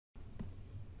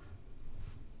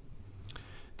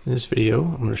In this video,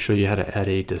 I'm going to show you how to add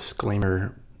a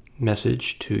disclaimer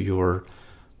message to your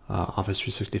Office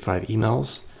 365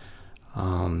 emails.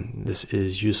 This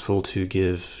is useful to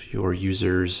give your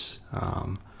users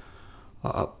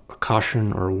a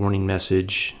caution or warning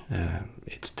message.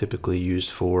 It's typically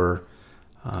used for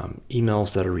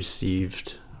emails that are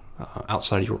received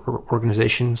outside of your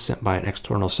organization, sent by an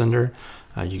external sender.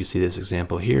 You can see this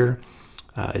example here.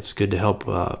 It's good to help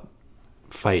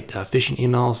fight phishing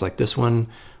emails like this one,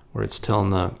 where it's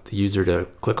telling the user to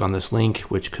click on this link,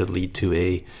 which could lead to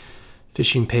a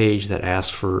phishing page that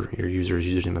asks for your user's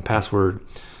username and password.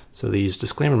 So these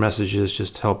disclaimer messages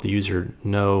just help the user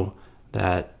know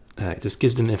that it just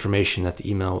gives them information that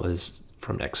the email is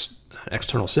from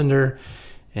external sender,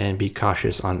 and be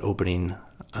cautious on opening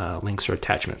links or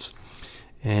attachments.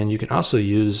 And you can also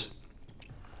use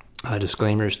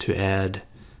disclaimers to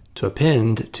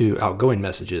append to outgoing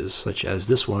messages, such as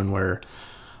this one where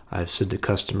I've sent a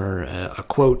customer a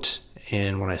quote,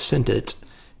 and when I sent it,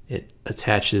 it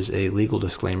attaches a legal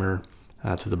disclaimer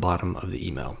to the bottom of the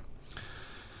email.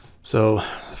 So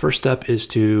the first step is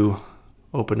to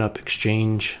open up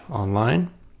Exchange Online,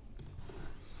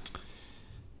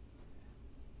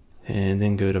 and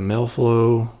then go to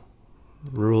Mailflow,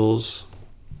 Rules,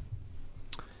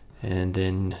 and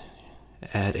then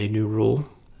add a new rule,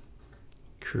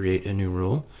 create a new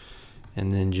rule,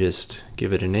 and then just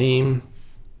give it a name.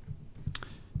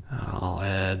 I'll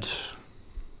add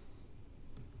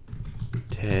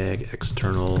tag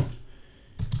external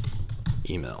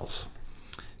emails,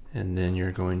 and then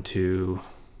you're going to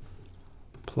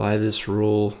apply this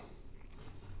rule.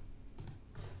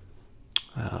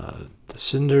 The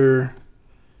sender,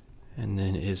 and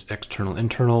then is external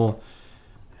internal,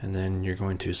 and then you're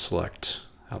going to select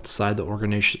outside the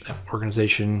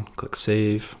organization, click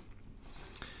save,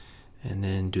 and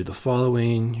then do the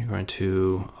following. You're going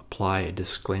to apply a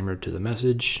disclaimer to the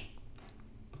message,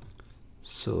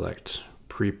 select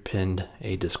prepend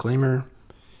a disclaimer,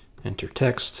 enter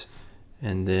text,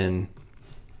 and then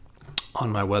on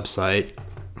my website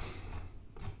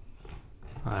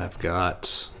I've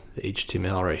got the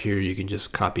HTML right here. You can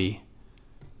just copy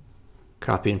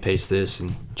and paste this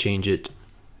and change it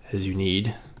as you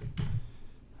need.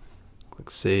 Click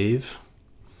save,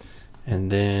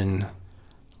 and then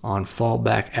on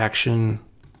fallback action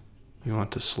you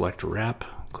want to select wrap,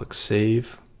 click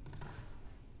save,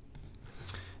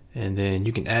 and then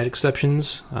you can add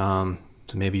exceptions. So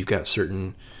maybe you've got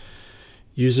certain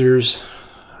users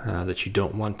that you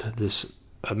don't want this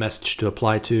message to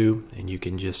apply to, and you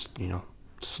can just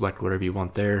select whatever you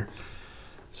want there.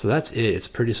 So that's it. It's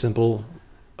pretty simple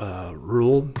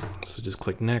rule. So just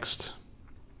click next,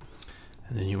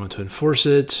 and then you want to enforce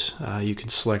it. You can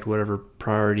select whatever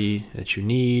priority that you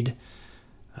need,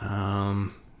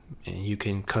 and you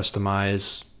can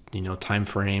customize time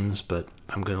frames, but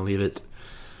I'm going to leave it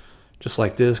just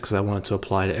like this because I want it to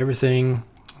apply to everything.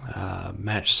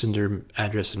 Match sender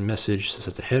address and message, so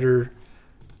that's a header.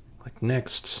 Click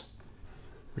next,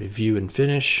 review and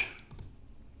finish.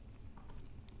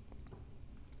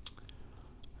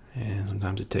 And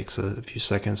sometimes it takes a few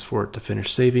seconds for it to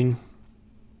finish saving.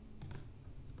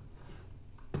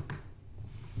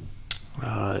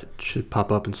 It should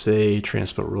pop up and say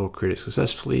transport rule created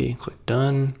successfully. Click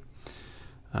done.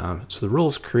 So the rule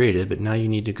is created, but now you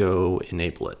need to go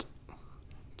enable it.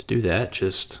 To do that,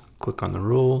 just click on the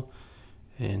rule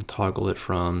and toggle it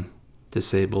from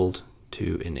disabled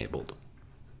to enabled.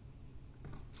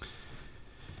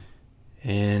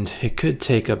 And it could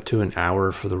take up to an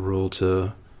hour for the rule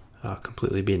to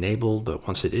completely be enabled, but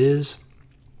once it is,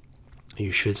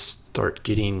 you should start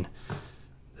getting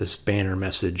this banner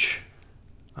message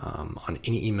on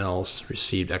any emails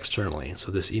received externally.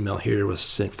 So this email here was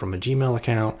sent from a Gmail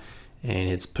account, and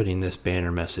it's putting this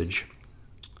banner message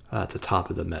at the top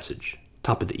of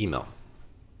the email.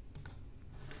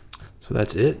 So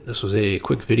that's it. This was a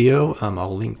quick video.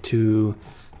 I'll link to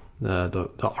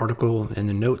the article in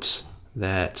the notes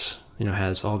that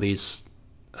has all these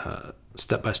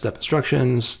step-by-step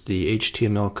instructions, the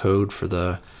HTML code for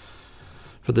the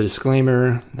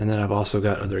disclaimer, and then I've also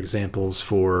got other examples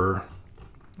for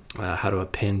how to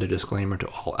append a disclaimer to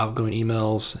all outgoing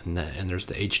emails, and there's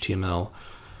the HTML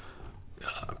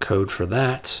code for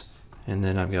that. And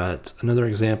then I've got another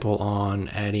example on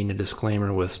adding a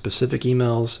disclaimer with specific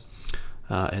emails.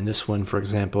 In this one, for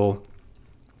example,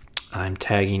 I'm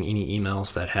tagging any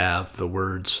emails that have the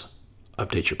words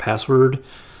update your password.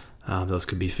 Those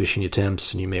could be phishing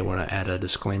attempts, and you may want to add a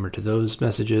disclaimer to those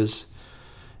messages.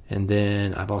 And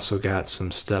then I've also got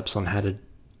some steps on how to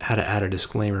add a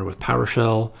disclaimer with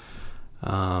PowerShell.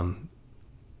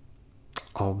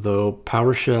 although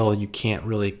PowerShell, you can't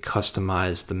really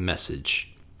customize the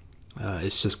message.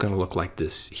 It's just going to look like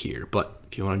this here. But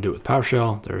if you want to do it with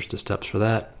PowerShell, there's the steps for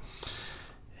that.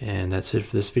 And that's it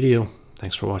for this video.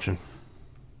 Thanks for watching.